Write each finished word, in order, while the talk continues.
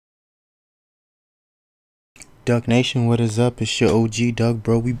DuckNation, what is up? It's your OG Duck,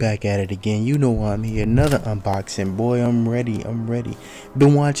 bro. We back at it again. You know why I'm here. Another unboxing. Boy, I'm ready.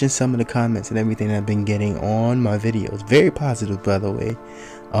 Been watching some of the comments and everything I've been getting on my videos. Very positive, by the way.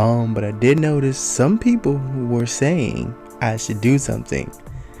 But I did notice some people were saying I should do something.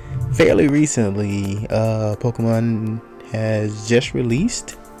 Fairly recently, Pokemon has just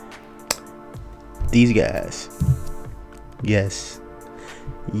released these guys. Yes,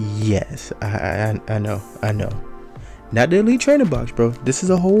 I know. Not the elite trainer box, bro. This is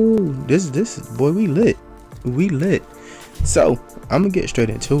a whole this boy, we lit. So I'm gonna get straight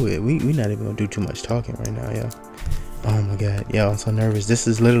into it. We not even gonna do too much talking right now, yo. Oh my god, yo, I'm so nervous. This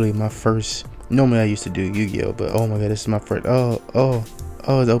is literally my first. Normally I used to do Yu-Gi-Oh, but oh my god, this is my first. Oh,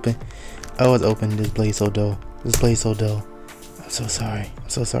 it's open. Oh, it's open. This blade's so dull. I'm so sorry,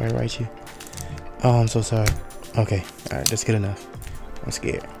 Raichu. Oh, I'm so sorry. Okay, alright, that's good enough. I'm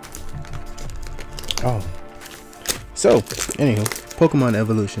scared. Oh. So, anywho, Pokemon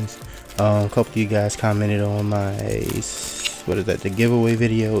Evolutions. A couple of you guys commented on my, the giveaway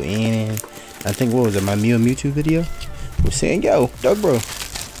video, and I think, what was it, my Mew and Mewtwo video? Was saying, yo, Doug bro,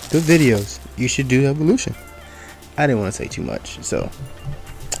 good videos. You should do Evolution. I didn't want to say too much, so,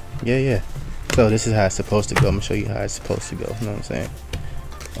 yeah. So, this is how it's supposed to go. I'm going to show you how it's supposed to go. You know what I'm saying?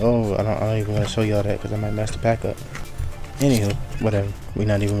 Oh, I don't even want to show y'all that because I might mess the pack up. Anywho, whatever. We're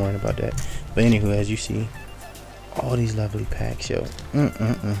not even worrying about that. But anywho, as you see, all these lovely packs, yo.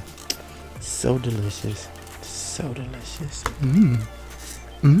 So delicious.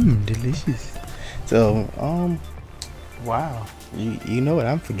 Delicious. So, wow. You know what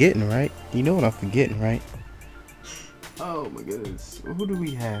I'm forgetting, right? Oh my goodness. Who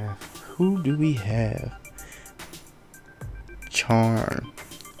do we have? Charm.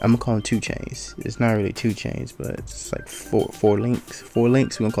 I'm gonna call them 2 chains. It's not really 2 chains, but it's like four links. 4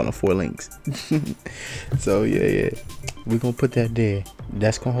 links. We're gonna call them 4 links. So yeah. We're gonna put that there.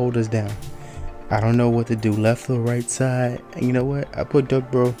 That's gonna hold us down. I don't know what to do, left or right side. And you know what? I put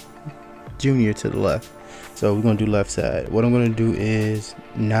Duck Bro Jr. to the left. So we're gonna do left side. What I'm gonna do is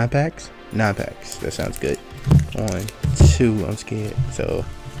 9 packs. 9 packs. That sounds good. 1, 2. I'm scared. So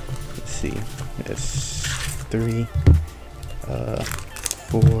let's see. That's 3.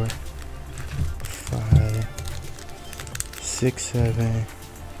 4, 5, 6, 7,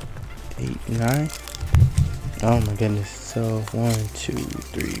 8, 9. Oh my goodness. So 1, 2,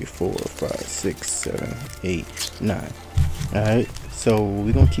 3, 4, 5, 6, 7, 8, 9. Alright, so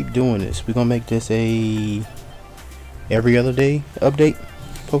we're gonna keep doing this. We're gonna make this a every other day update.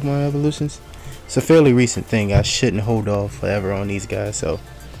 Pokemon Evolutions. It's a fairly recent thing. I shouldn't hold off forever on these guys, so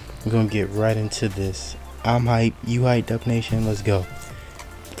we're gonna get right into this. I'm hype, you hype, Duck Nation, let's go.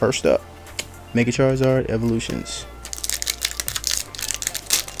 First up, Mega Charizard Evolutions.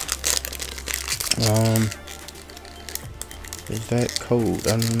 Is that code?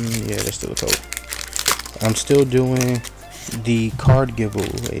 Yeah, there's still a code. I'm still doing the card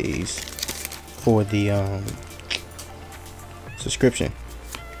giveaways for the subscription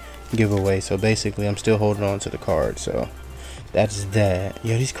giveaway. So basically, I'm still holding on to the card. So that's that.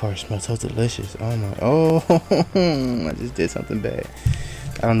 Yo, these cards smell so delicious. Oh my. Oh, I just did something bad.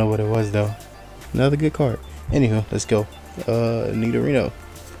 I don't know what it was though. Another good card. Anywho, let's go. Nidorino.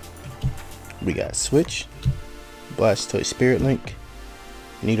 We got Switch, Blastoise Spirit Link,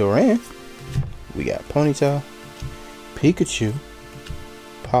 Nidoran. We got Ponyta, Pikachu,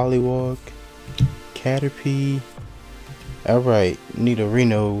 Poliwag, Caterpie. Alright,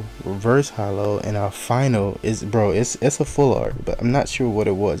 Nidorino Reverse Hollow, and our final is, bro, it's a full art, but I'm not sure what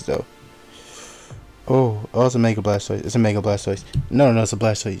it was though. Oh, it's a Mega Blastoise. It's a Mega Blastoise. No, it's a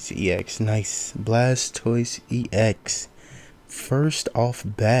Blastoise EX. Nice. Blastoise EX. First off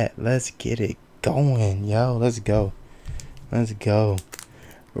bat, let's get it going, yo. Let's go. Raichu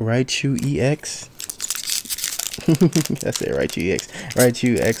EX. That's it, Raichu EX.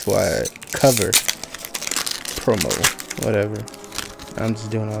 Raichu XY cover. Promo. Whatever. I'm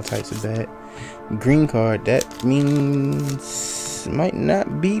just doing all types of bad. Green card. That means might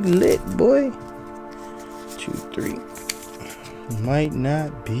not be lit, boy. 2, 3. Might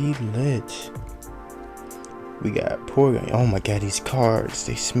not be lit. We got Porygon. Oh my god, these cards,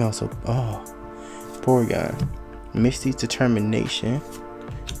 they smell so. Oh, Porygon, Misty's Determination.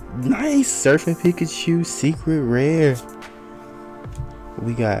 Nice. Surfing Pikachu, secret rare.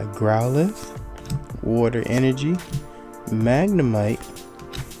 We got Growlithe, Water Energy, Magnemite,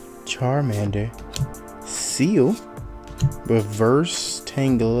 Charmander, Seal, Reverse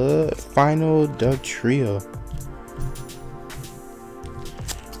Tangela, Final Duck Trio,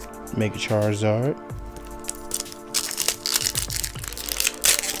 Mega Charizard,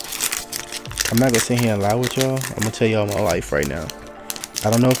 I'm not gonna sit here and lie with y'all. I'm gonna tell y'all my life right now. I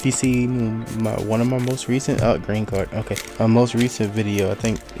don't know if you see one of my most recent green card. Okay, my most recent video. I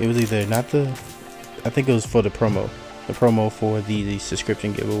think it was either not the. I think it was for the promo for the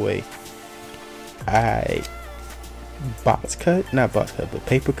subscription giveaway. I not box cut, but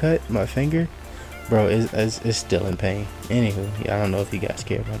paper cut my finger, bro. It's still in pain. Anywho, I don't know if you guys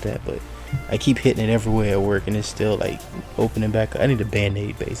care about that, but I keep hitting it everywhere at work, and it's still like opening back up. I need a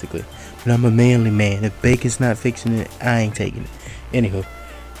band-aid basically, but I'm a manly man. If Bacon's not fixing it, I ain't taking it. Anywho,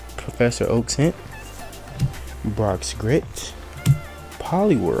 Professor Oak's Hint, Brock's Grit,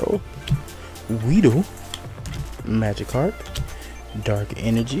 Poliwhirl, Weedle, Magikarp, Dark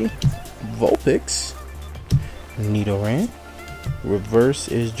Energy, Vulpix, Nidoran, Reverse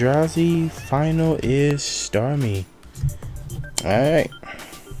is Drowsy, Final is Starmie. Alright,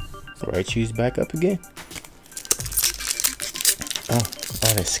 Raichu's back up again. Oh,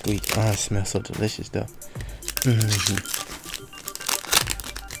 that squeak. Oh, it smells so delicious though.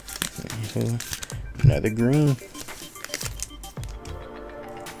 Another green.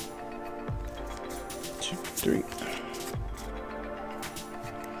 2, 3.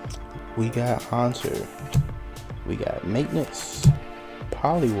 We got Haunter. We got Maintenance,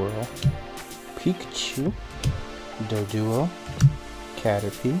 Poliwhirl, Pikachu, Doduo,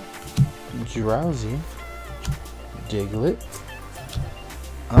 Caterpie, Drowsy, Diglett,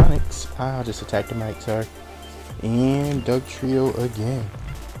 Onyx. I just attacked the mic, sorry. And Doug Trio again.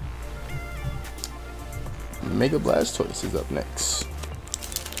 Mega Blastoise is up next.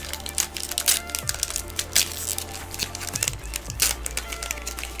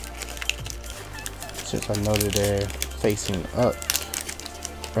 Since I know that they're facing up,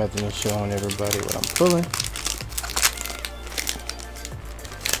 rather than showing everybody what I'm pulling,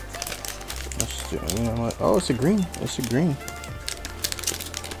 let's do, you know what? Oh, it's a green. It's a green.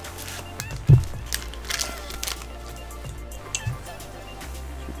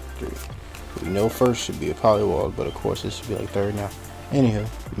 We know first should be a Poliwhirl, but of course this should be like third now. Anywho,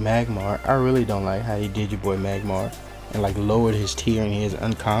 Magmar. I really don't like how he did your boy Magmar and like lowered his tier and his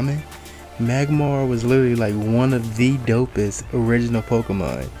uncommon. Magmar was literally like one of the dopest original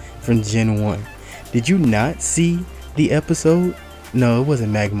Pokemon from Gen 1. Did you not see the episode? No, it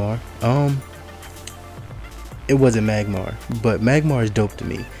wasn't Magmar. It wasn't Magmar, but Magmar is dope to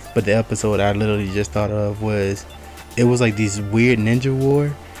me. But the episode I literally just thought of was, it was like this weird ninja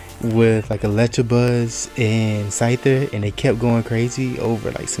war with like Electabuzz and Scyther, and they kept going crazy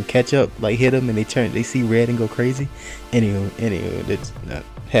over like some ketchup like hit them and they see red and go crazy. Anyway, that's not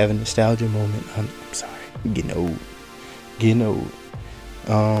having nostalgia moment. I'm sorry, getting old.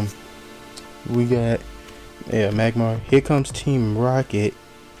 We got Magmar. Here comes Team Rocket.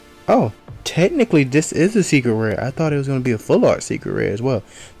 Oh, technically this is a secret rare. I thought it was going to be a full art secret rare as well,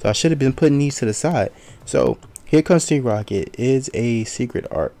 so I should have been putting these to the side. So Here Comes Team Rocket is a secret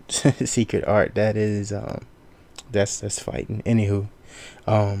art. Secret art that is that's fighting. Anywho,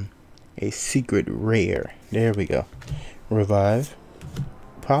 a secret rare. There we go. Revive,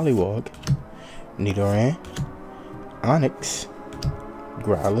 Poliwag, Nidoran, Onyx,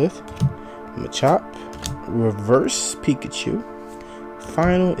 Growlithe, Machop, Reverse Pikachu.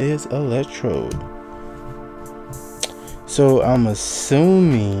 Final is Electrode. So I'm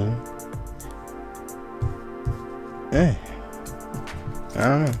assuming, I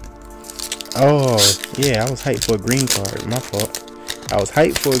don't know. Oh yeah, I was hyped for a green card. My fault. I was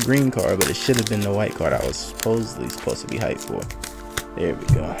hyped for a green card, but it should have been the white card I was supposed to be hyped for. There we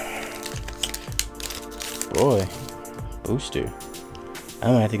go. Boy, booster. I'm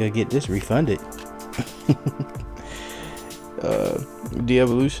gonna have to go get this refunded.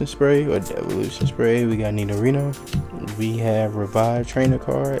 De-evolution spray or devolution spray. We got Nidorino. We have Revive Trainer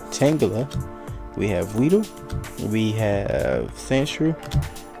card, Tangela. We have Weedle. We have Sandshrew,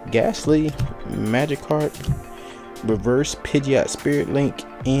 Ghastly, Magikarp, Reverse Pidgeot Spirit Link,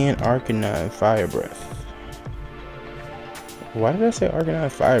 and Arcanine Fire Breath. Why did I say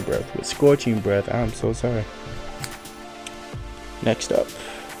Arcanine Fire Breath with Scorching Breath? I'm so sorry. Next up,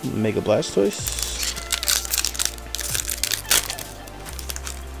 Mega Blastoise.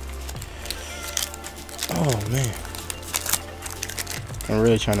 Oh man, I'm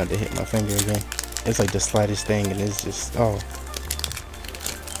really trying not to hit my finger again. It's like the slightest thing and it's just, oh.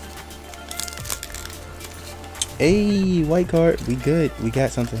 Hey, white card, we good. We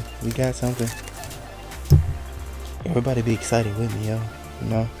got something. Everybody be excited with me, yo.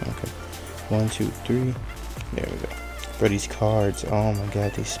 No? Okay. 1, 2, 3. There we go. For these cards, oh my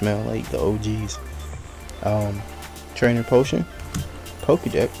god, they smell like the OGs. Trainer Potion,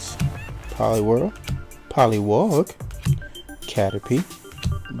 Pokedex, Poliwhirl, Poliwag, Caterpie,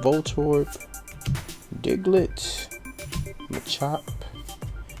 Voltorb, Diglett, Machop,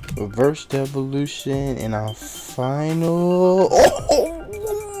 Reverse Evolution, and our final.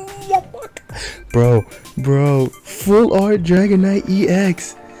 Bro, full art Dragonite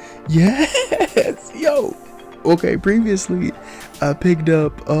EX. Yes, yo. Okay, previously I picked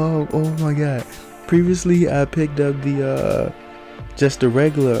up. Oh my god. Previously I picked up the just the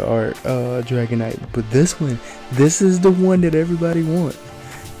regular art Dragonite, but this is the one that everybody wants.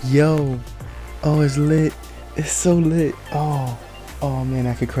 Yo, oh, it's lit. It's so lit. Oh man,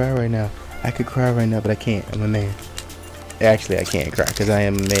 I could cry right now. But I can't. I'm a man. Actually, I can't cry because I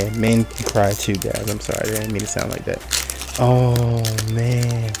am a man. Men can cry too, guys. I'm sorry, I didn't mean to sound like that. Oh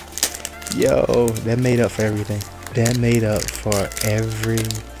man, yo, that made up for everything.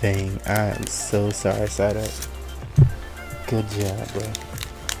 I am so sorry, Psyduck. Good job, bro.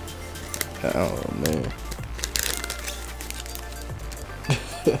 Oh man.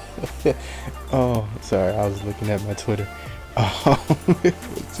 Oh, sorry, I was looking at my Twitter. Oh, 1,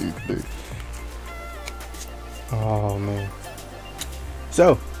 2, 3. Oh man.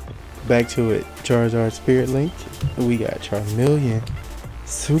 So, back to it. Charizard Spirit Link. We got Charmeleon,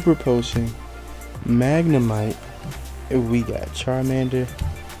 Super Potion, Magnemite. We got Charmander,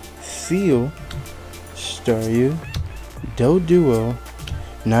 Seal, Staryu, Doduo.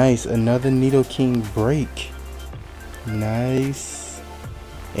 Nice, another Nidoking break. Nice.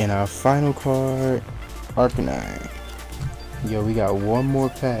 And our final card, Arcanine. Yo, we got one more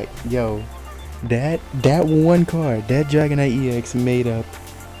pack. Yo, that one card, that Dragonite EX made up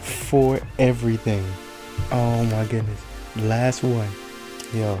for everything. Oh my goodness. Last one.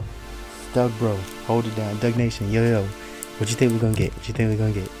 Yo, Doug bro, hold it down. DuckNation, yo. What you think we're gonna get?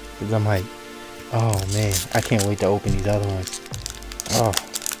 Cause I'm hyped. Oh man, I can't wait to open these other ones. Oh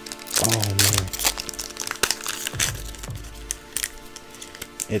man.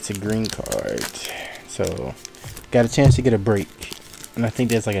 It's a green card. So, got a chance to get a break. And I think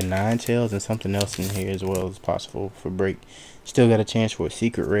there's like a 9-tails and something else in here as well as possible for break. Still got a chance for a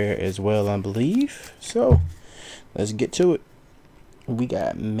secret rare as well, I believe. So, let's get to it. We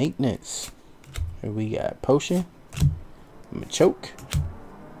got Maintenance. We got Potion, Machoke,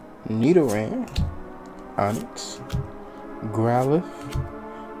 Nidoran, Onix, Growlithe,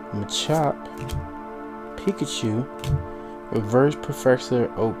 Machop, Pikachu, Reverse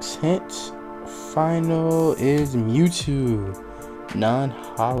Professor Oak's Hint. Final is Mewtwo,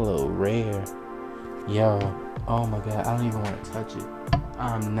 non-holo rare. Yo, oh my god, I don't even want to touch it.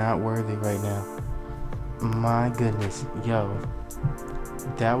 I'm not worthy right now. My goodness, yo,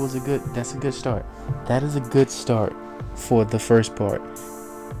 that's a good start. That is a good start for the first part.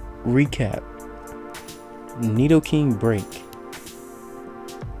 Recap: Nidoking break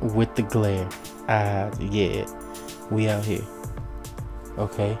with the glare. Yeah, we out here.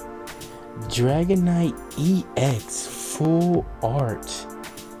 Okay. Dragonite EX full art.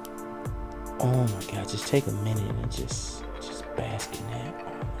 Oh my god, just take a minute and just bask in that.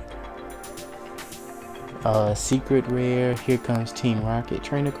 Oh my god. Secret rare. Here comes Team Rocket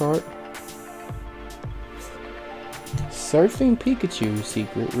trainer card. Surfing Pikachu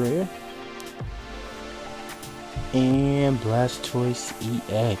secret rare. And Blastoise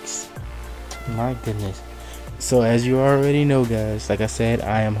EX. My goodness. So as you already know, guys, like I said,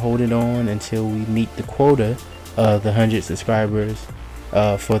 I am holding on until we meet the quota of the 100 subscribers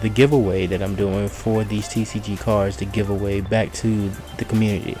for the giveaway that I'm doing for these TCG cards to give away back to the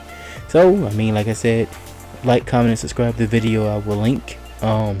community. So I mean, like I said, like, comment, and subscribe to the video. I will link.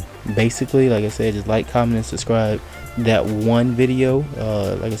 Basically, like I said, just like, comment, and subscribe that one video.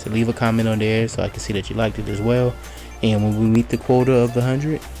 Like I said, leave a comment on there so I can see that you liked it as well. And when we meet the quota of the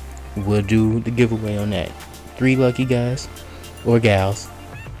 100, we'll do the giveaway on that. 3 lucky guys or gals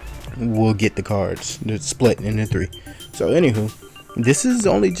will get the cards. They're split into 3. So anywho, this is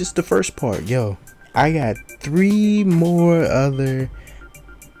only just the first part. Yo, I got 3 more other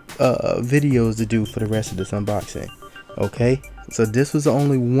videos to do for the rest of this unboxing. Okay, so this was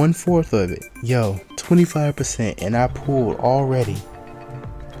only 1/4 of it. Yo, 25%, and I pulled already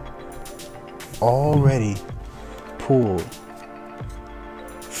pulled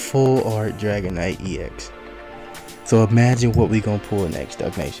full art Dragonite EX. So imagine what we gonna pull next,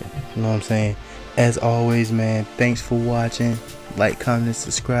 DuckNation. You know what I'm saying? As always, man, thanks for watching. Like, comment, and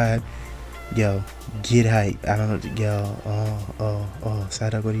subscribe. Yo, get hype. I don't know, yo.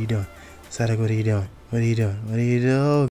 Psyduck, what are you doing? Psyduck, what are you doing? What are you doing?